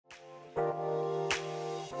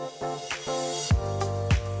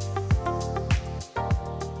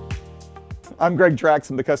I'm Greg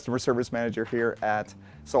Drax. I'm the customer service manager here at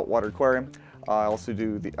Saltwater Aquarium. I'm also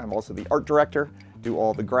the art director, do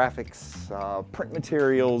all the graphics, print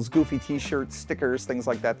materials, goofy t-shirts, stickers, things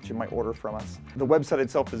like that you might order from us. The website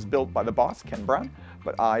itself is built by the boss, Ken Brown,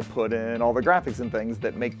 but I put in all the graphics and things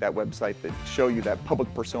that make that website, that show you that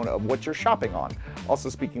public persona of what you're shopping on. Also,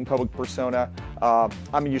 speaking public persona,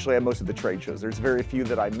 I'm usually at most of the trade shows. There's very few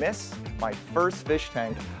that I miss. My first fish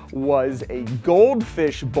tank was a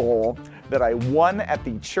goldfish bowl that I won at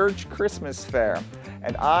the church Christmas fair.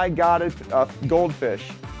 And I got a goldfish.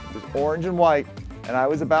 It was orange and white, and I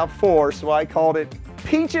was about 4, so I called it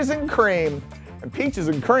Peaches and Cream. And Peaches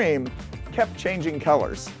and Cream kept changing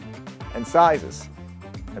colors and sizes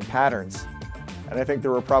and patterns. And I think there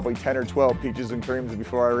were probably 10 or 12 Peaches and Creams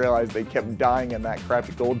before I realized they kept dying in that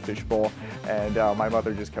crappy goldfish bowl, and my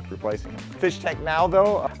mother just kept replacing them. Fish tank now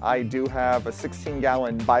though, I do have a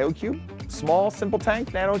 16-gallon BioCube. Small, simple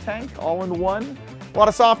tank, nano tank, all in one. A lot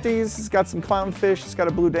of softies, it's got some clownfish, it's got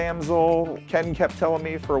a blue damsel. Ken kept telling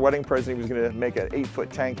me for a wedding present he was gonna make an 8-foot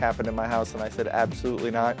tank happen in my house, and I said, absolutely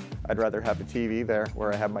not. I'd rather have a TV there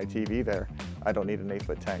where I have my TV there. I don't need an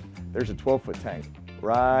 8-foot tank. There's a 12-foot tank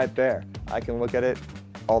right there. I can look at it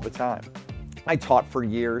all the time. I taught for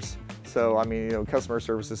years, so I mean, you know, customer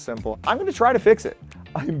service is simple. I'm gonna try to fix it.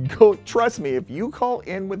 Trust me, if you call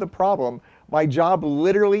in with a problem, my job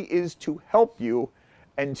literally is to help you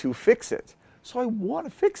and to fix it. So I want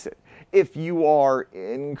to fix it. If you are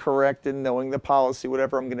incorrect in knowing the policy,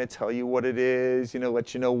 whatever, I'm going to tell you what it is, you know,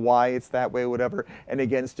 let you know why it's that way, whatever, and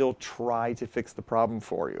again, still try to fix the problem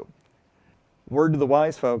for you. Word to the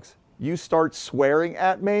wise, folks. You start swearing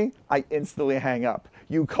at me, I instantly hang up.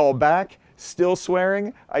 You call back, still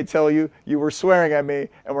swearing, I tell you, you were swearing at me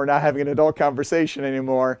and we're not having an adult conversation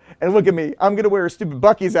anymore. And look at me, I'm going to wear a stupid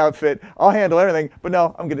Buc-ees outfit, I'll handle everything, but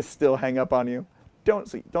no, I'm going to still hang up on you. Don't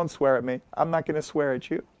swear at me. I'm not going to swear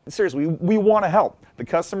at you. Seriously, we want to help. The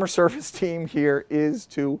customer service team here is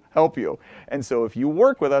to help you. And so if you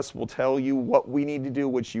work with us, we'll tell you what we need to do,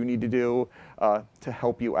 what you need to do to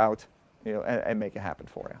help you out, you know, and make it happen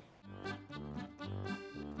for you.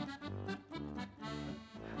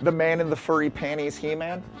 The man in the furry panties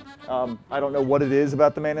He-Man. I don't know what it is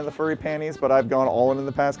about the man in the furry panties, but I've gone all in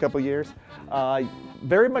the past couple years.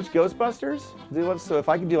 Very much Ghostbusters. So if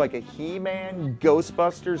I could do like a He-Man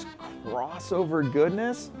Ghostbusters crossover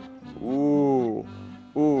goodness, ooh,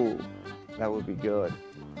 that would be good.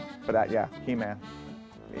 But yeah, He-Man,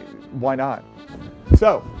 why not?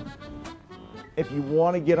 So, if you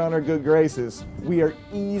want to get on our good graces, we are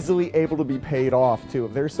easily able to be paid off too.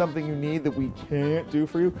 If there's something you need that we can't do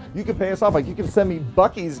for you, you can pay us off. Like you can send me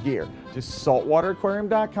Buc-ees gear to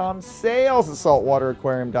saltwateraquarium.com,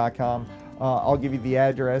 sales@saltwateraquarium.com. I'll give you the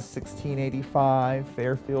address, 1685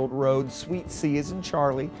 Fairfield Road, Suite C as in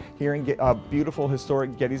Charlie, here in beautiful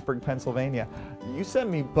historic Gettysburg, Pennsylvania. You send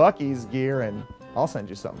me Buc-ees gear and I'll send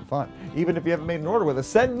you something fun. Even if you haven't made an order with us,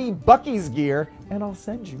 send me Buc-ees gear and I'll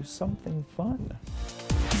send you something fun.